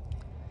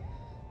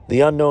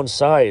 The unknown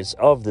size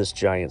of this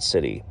giant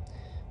city,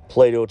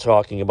 Plato,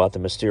 talking about the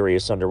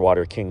mysterious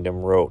underwater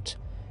kingdom, wrote,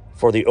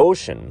 "For the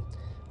ocean,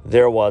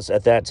 there was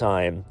at that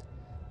time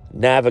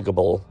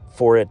navigable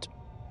for it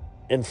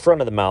in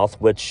front of the mouth,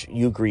 which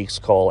you Greeks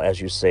call,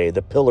 as you say,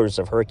 the Pillars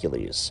of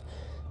Hercules.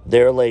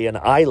 There lay an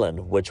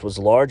island which was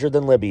larger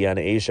than Libya and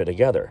Asia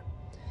together.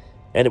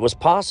 And it was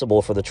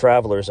possible for the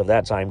travelers of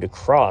that time to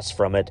cross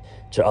from it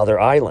to other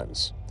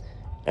islands,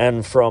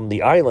 and from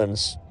the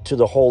islands to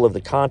the whole of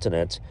the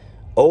continent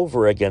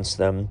over against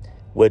them,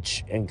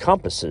 which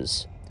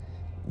encompasses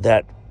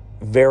that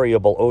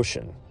variable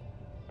ocean.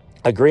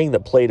 Agreeing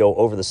that Plato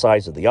over the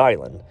size of the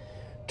island,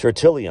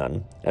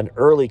 Tertullian, an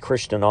early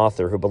Christian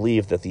author who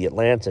believed that the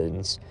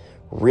Atlanteans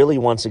really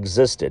once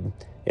existed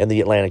in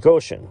the Atlantic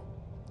Ocean,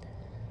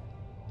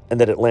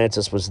 and that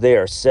Atlantis was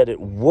there, said it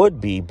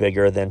would be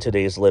bigger than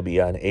today's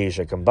Libya and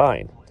Asia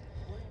combined.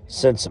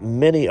 Since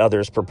many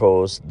others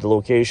proposed the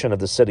location of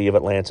the city of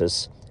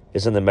Atlantis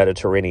is in the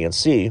Mediterranean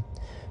Sea,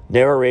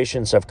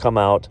 narrations have come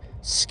out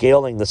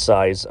scaling the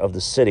size of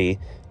the city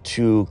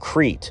to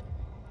Crete,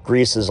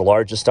 Greece's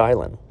largest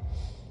island.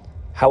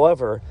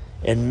 However,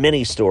 in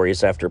many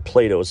stories after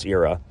Plato's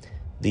era,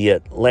 the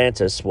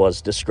Atlantis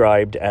was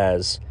described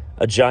as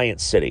a giant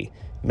city,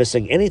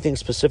 missing anything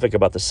specific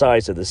about the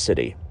size of the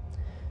city.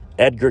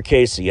 Edgar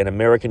Cayce, an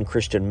American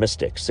Christian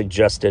mystic,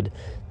 suggested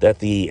that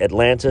the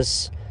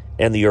Atlantis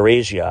and the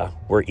Eurasia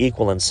were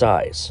equal in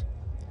size.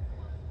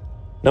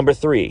 Number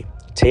 3,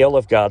 Tale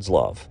of God's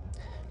Love.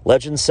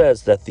 Legend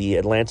says that the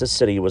Atlantis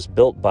city was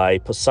built by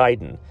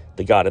Poseidon,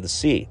 the god of the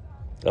sea,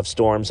 of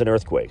storms and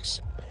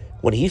earthquakes.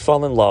 When he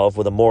fell in love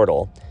with a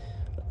mortal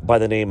by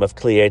the name of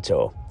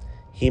Cleito,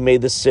 he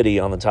made the city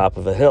on the top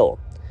of a hill,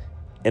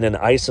 in an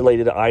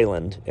isolated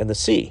island in the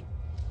sea,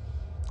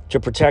 to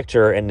protect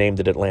her, and named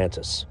it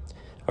Atlantis.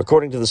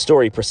 According to the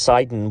story,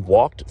 Poseidon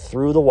walked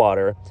through the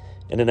water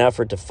in an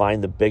effort to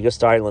find the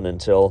biggest island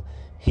until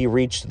he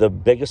reached the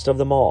biggest of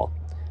them all,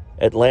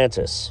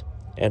 Atlantis,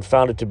 and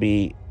found it to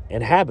be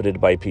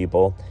inhabited by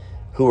people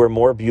who were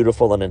more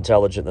beautiful and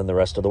intelligent than the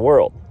rest of the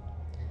world.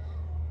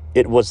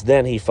 It was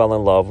then he fell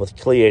in love with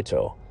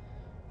Cleito,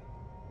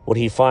 when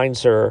he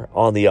finds her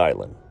on the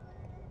island.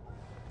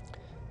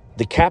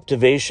 The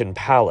Captivation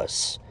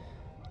Palace.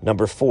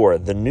 Number 4,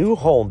 the new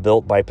home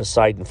built by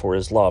Poseidon for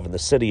his love in the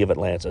city of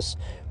Atlantis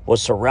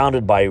was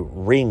surrounded by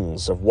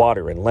rings of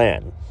water and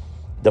land.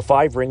 The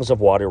 5 rings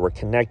of water were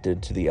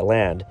connected to the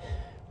land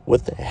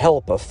with the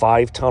help of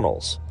 5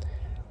 tunnels,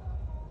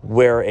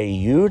 where a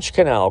huge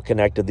canal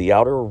connected the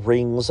outer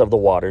rings of the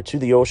water to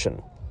the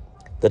ocean.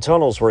 The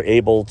tunnels were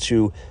able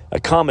to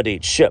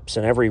accommodate ships,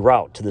 and every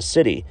route to the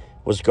city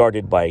was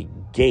guarded by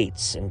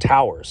gates and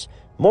towers.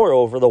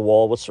 Moreover, the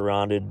wall was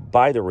surrounded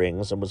by the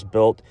rings and was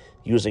built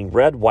using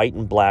red, white,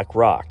 and black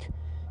rock,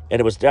 and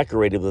it was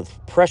decorated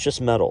with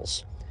precious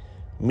metals.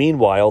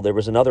 Meanwhile, there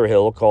was another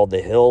hill called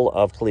the Hill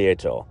of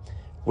Cleito,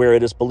 where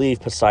it is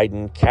believed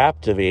Poseidon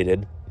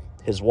captivated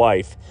his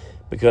wife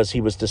because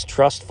he was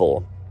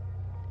distrustful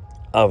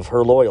of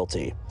her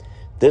loyalty.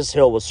 This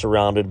hill was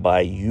surrounded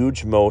by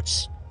huge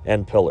moats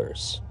and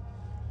pillars.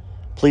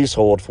 Please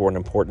hold for an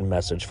important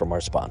message from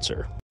our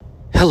sponsor.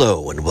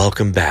 Hello and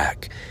welcome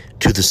back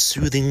to the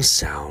soothing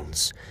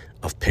sounds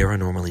of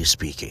Paranormally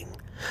Speaking.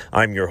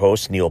 I'm your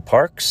host, Neil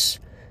Parks.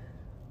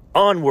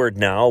 Onward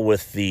now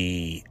with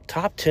the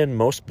top 10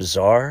 most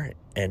bizarre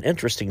and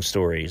interesting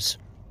stories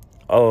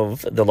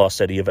of the lost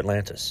city of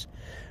Atlantis.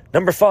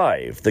 Number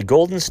 5, the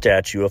golden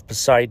statue of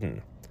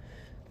Poseidon.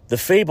 The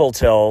fable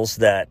tells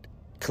that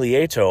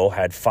Cleito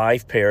had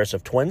 5 pairs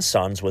of twin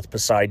sons with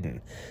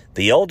Poseidon,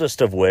 the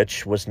eldest of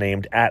which was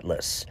named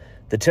Atlas.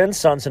 The 10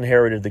 sons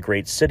inherited the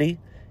great city,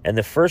 and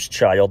the first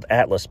child,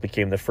 Atlas,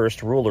 became the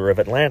first ruler of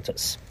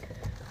Atlantis.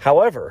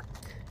 However,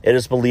 it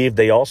is believed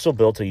they also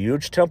built a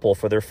huge temple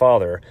for their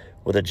father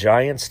with a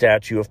giant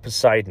statue of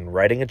Poseidon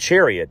riding a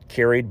chariot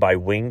carried by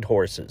winged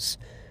horses.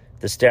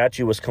 The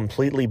statue was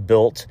completely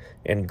built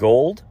in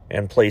gold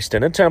and placed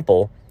in a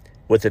temple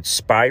with its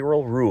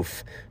spiral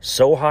roof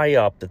so high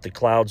up that the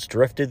clouds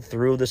drifted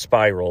through the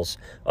spirals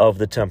of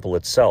the temple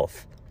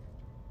itself.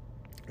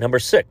 Number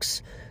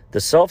 6, the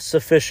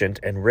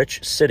self-sufficient and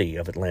rich city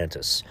of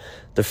Atlantis.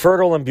 The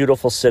fertile and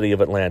beautiful city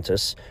of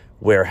Atlantis,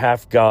 where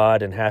half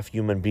god and half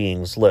human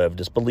beings lived,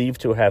 is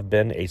believed to have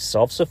been a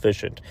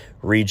self-sufficient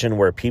region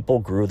where people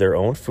grew their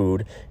own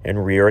food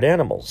and reared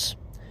animals.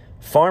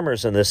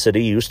 Farmers in this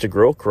city used to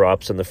grow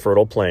crops in the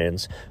fertile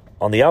plains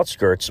on the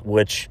outskirts,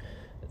 with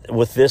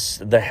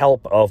the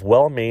help of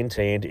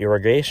well-maintained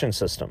irrigation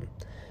system.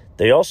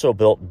 They also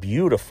built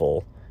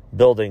beautiful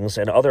buildings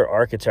and other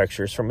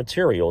architectures from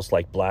materials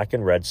like black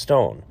and red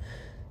stone.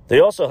 They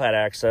also had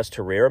access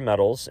to rare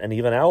metals and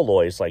even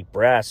alloys like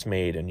brass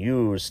made and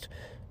used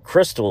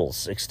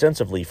crystals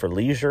extensively for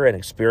leisure and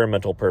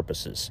experimental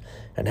purposes,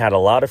 and had a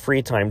lot of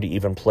free time to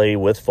even play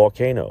with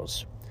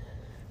volcanoes.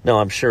 Now,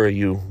 I'm sure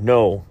you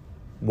know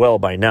well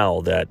by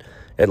now that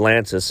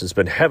Atlantis has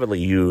been heavily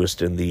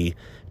used in the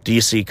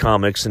DC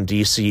Comics and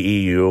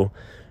DCEU,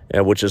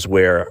 which is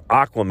where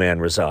Aquaman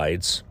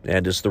resides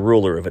and is the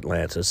ruler of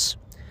Atlantis.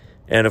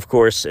 And of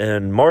course,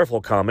 in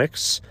Marvel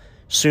Comics,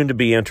 soon to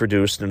be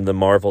introduced in the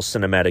Marvel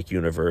Cinematic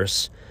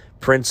Universe,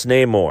 Prince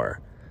Namor,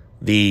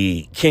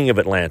 the King of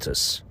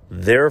Atlantis,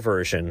 their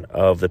version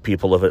of the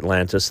people of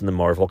Atlantis in the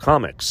Marvel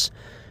Comics,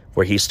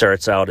 where he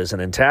starts out as an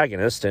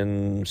antagonist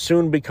and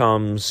soon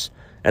becomes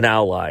an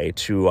ally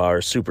to our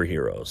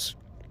superheroes.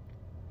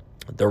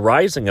 The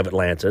rising of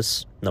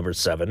Atlantis, number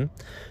 7.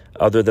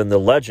 Other than the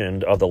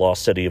legend of the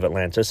lost city of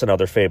Atlantis and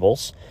other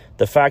fables,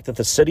 the fact that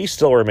the city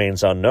still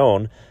remains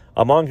unknown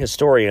among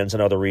historians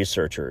and other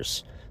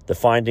researchers. The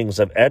findings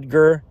of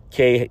Edgar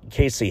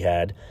Cayce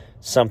had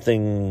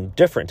something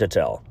different to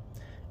tell.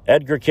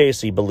 Edgar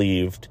Cayce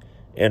believed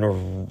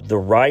in the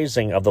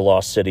rising of the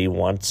lost city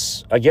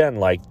once again,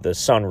 like the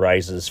sun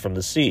rises from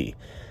the sea.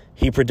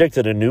 He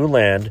predicted a new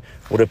land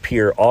would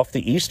appear off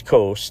the east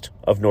coast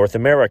of North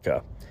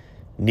America,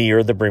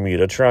 near the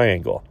Bermuda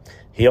Triangle.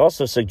 He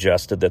also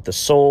suggested that the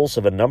souls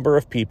of a number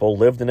of people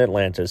lived in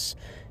Atlantis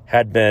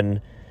had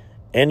been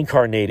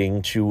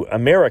incarnating to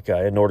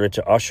America in order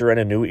to usher in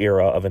a new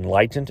era of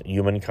enlightened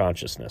human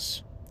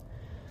consciousness.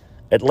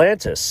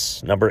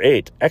 Atlantis, number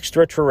 8,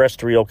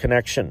 extraterrestrial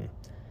connection.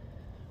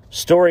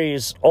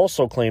 Stories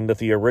also claim that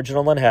the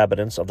original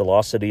inhabitants of the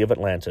lost city of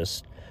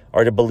Atlantis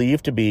are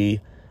believed to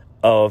be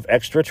of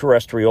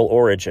extraterrestrial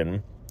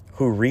origin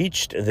who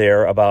reached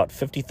there about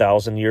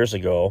 50,000 years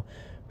ago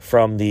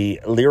from the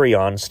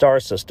Lyrian star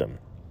system.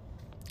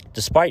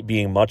 Despite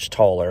being much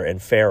taller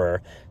and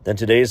fairer than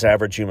today's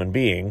average human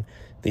being,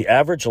 the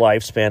average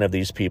lifespan of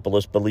these people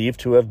is believed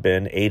to have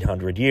been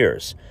 800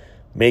 years,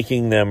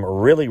 making them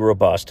really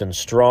robust and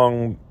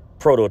strong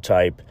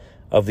prototype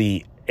of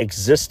the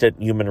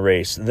existent human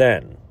race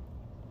then.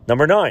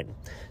 Number 9,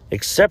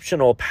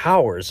 exceptional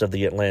powers of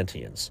the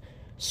Atlanteans,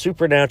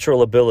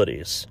 supernatural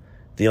abilities,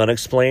 the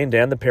unexplained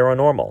and the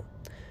paranormal.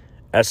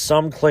 As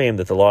some claim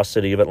that the lost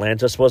city of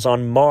Atlantis was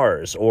on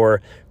Mars or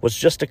was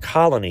just a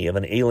colony of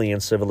an alien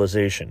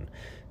civilization,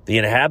 the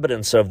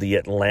inhabitants of the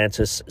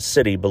Atlantis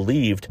city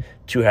believed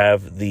to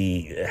have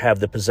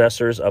the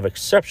possessors of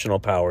exceptional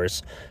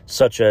powers,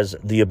 such as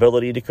the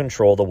ability to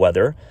control the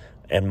weather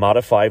and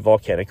modify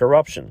volcanic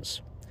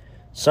eruptions.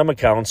 Some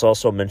accounts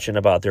also mention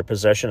about their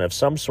possession of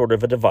some sort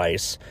of a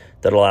device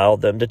that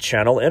allowed them to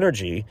channel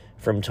energy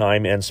from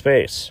time and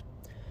space.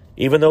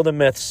 Even though the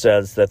myth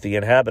says that the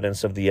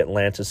inhabitants of the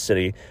Atlantis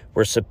city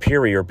were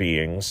superior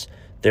beings,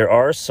 there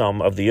are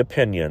some of the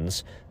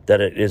opinions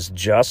that it is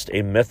just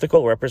a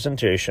mythical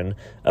representation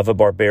of a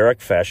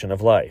barbaric fashion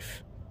of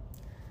life.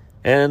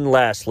 And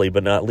lastly,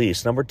 but not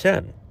least, number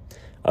 10,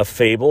 a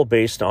fable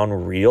based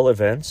on real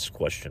events? ?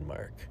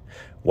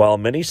 While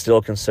many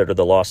still consider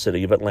the lost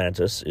city of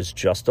Atlantis is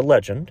just a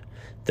legend,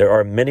 there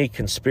are many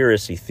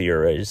conspiracy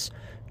theories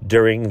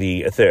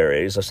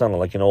I sounded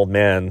like an old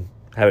man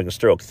having a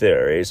stroke,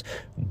 theories,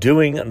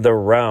 doing the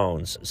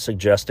rounds,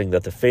 suggesting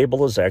that the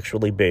fable is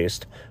actually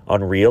based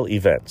on real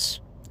events.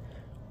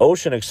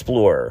 Ocean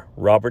explorer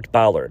Robert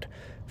Ballard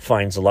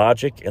finds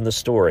logic in the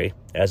story,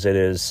 as it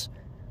is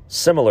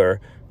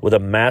similar with a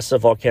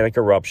massive volcanic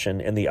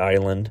eruption in the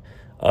island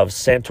of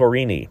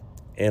Santorini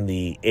in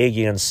the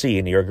Aegean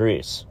Sea near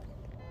Greece.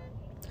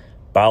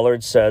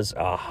 Ballard says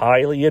a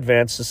highly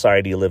advanced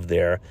society lived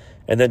there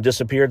and then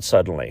disappeared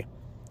suddenly,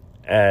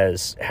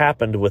 as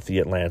happened with the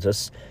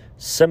Atlantis.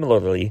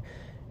 Similarly,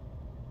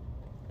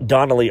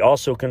 Donnelly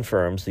also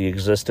confirms the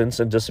existence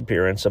and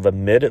disappearance of a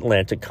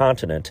mid-Atlantic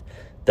continent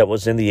that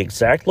was in the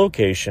exact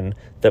location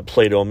that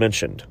Plato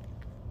mentioned.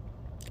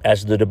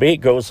 As the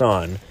debate goes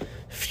on,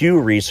 few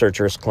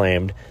researchers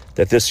claimed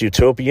that this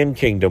utopian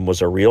kingdom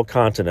was a real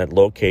continent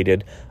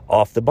located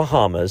off the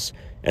Bahamas,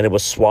 and it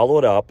was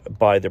swallowed up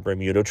by the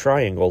Bermuda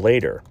Triangle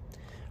later,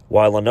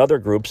 while another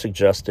group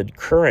suggested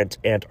current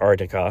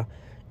Antarctica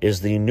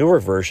is the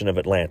newer version of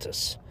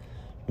Atlantis.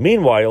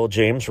 Meanwhile,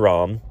 James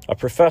Rahm, a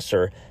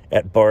professor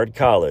at Bard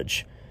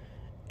College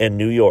in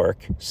New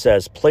York,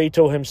 says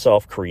Plato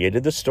himself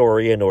created the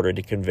story in order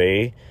to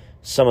convey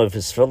some of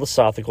his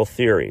philosophical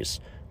theories,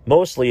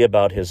 mostly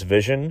about his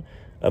vision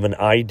of an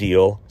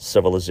ideal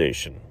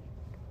civilization.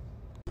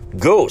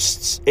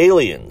 Ghosts,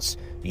 aliens,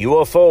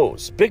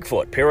 UFOs,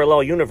 Bigfoot,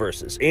 parallel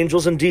universes,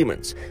 angels and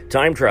demons,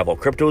 time travel,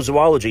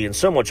 cryptozoology, and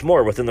so much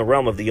more within the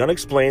realm of the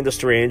unexplained, the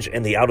strange,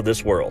 and the out of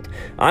this world.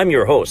 I'm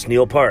your host,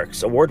 Neil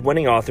Parks,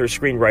 award-winning author,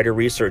 screenwriter,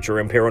 researcher,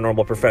 and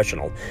paranormal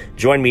professional.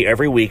 Join me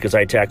every week as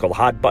I tackle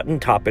hot-button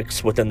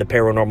topics within the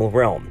paranormal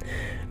realm.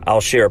 I'll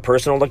share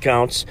personal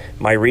accounts,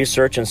 my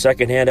research, and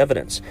secondhand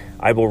evidence.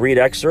 I will read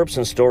excerpts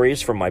and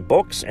stories from my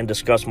books and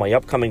discuss my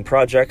upcoming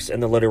projects in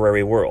the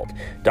literary world.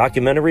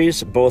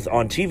 Documentaries, both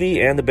on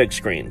TV and the big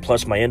screen,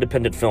 plus my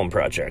independent film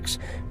projects.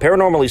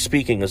 Paranormally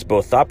Speaking is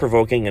both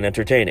thought-provoking and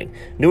entertaining.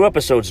 New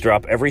episodes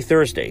drop every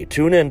Thursday.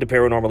 Tune in to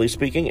Paranormally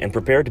Speaking and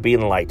prepare to be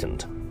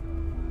enlightened.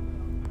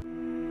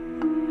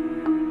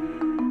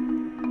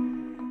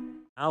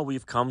 Now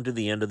we've come to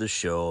the end of the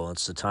show.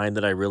 It's the time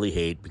that I really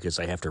hate because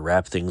I have to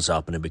wrap things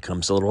up and it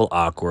becomes a little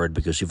awkward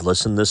because you've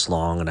listened this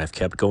long and I've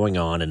kept going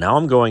on and now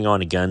I'm going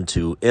on again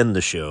to end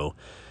the show.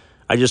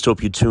 I just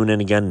hope you tune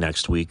in again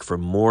next week for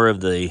more of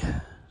the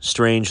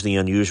strange, the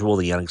unusual,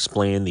 the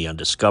unexplained, the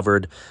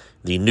undiscovered,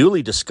 the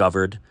newly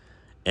discovered,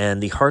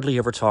 and the hardly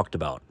ever talked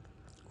about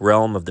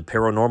realm of the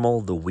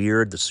paranormal, the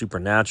weird, the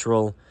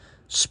supernatural,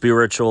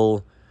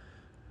 spiritual,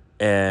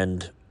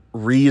 and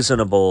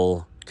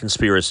reasonable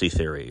conspiracy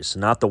theories.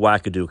 Not the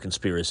wackadoo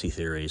conspiracy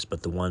theories,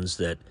 but the ones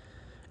that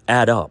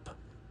add up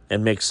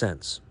and make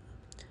sense.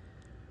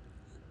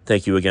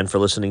 Thank you again for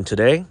listening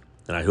today,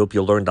 and I hope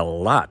you learned a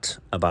lot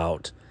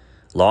about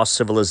lost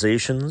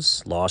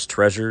civilizations, lost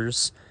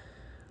treasures,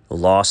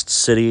 lost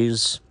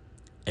cities,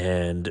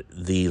 and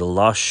the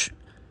lush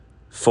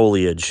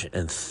foliage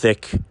and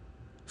thick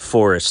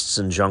forests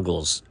and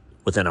jungles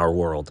within our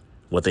world,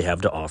 what they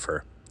have to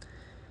offer.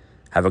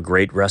 Have a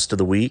great rest of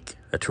the week,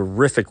 a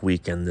terrific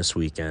weekend this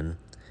weekend.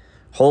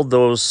 Hold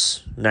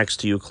those next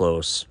to you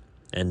close,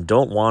 and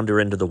don't wander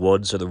into the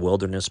woods or the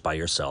wilderness by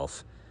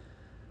yourself.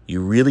 You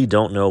really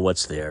don't know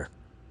what's there.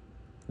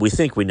 We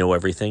think we know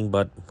everything,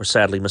 but we're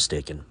sadly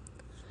mistaken.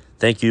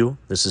 Thank you.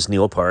 This is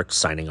Neil Parks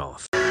signing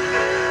off.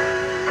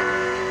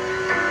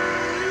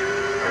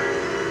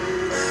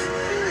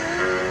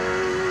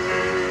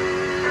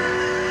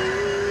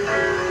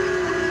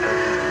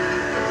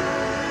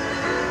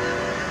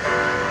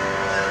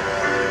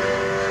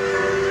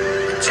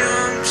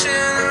 Jumped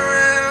in the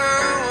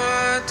river,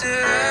 what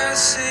did I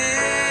see?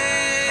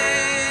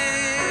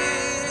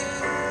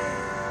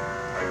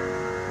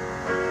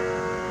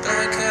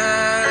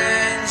 Black-eyed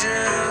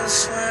angels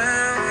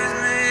swam with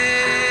me.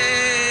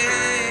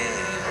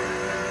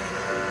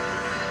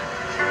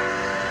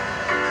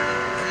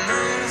 A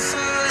moon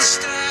full of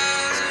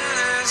stars and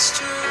I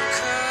struck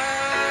out.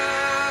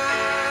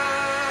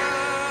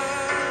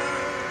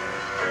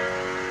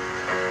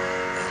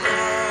 And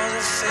all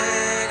the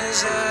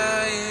figures I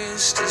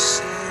used to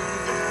see.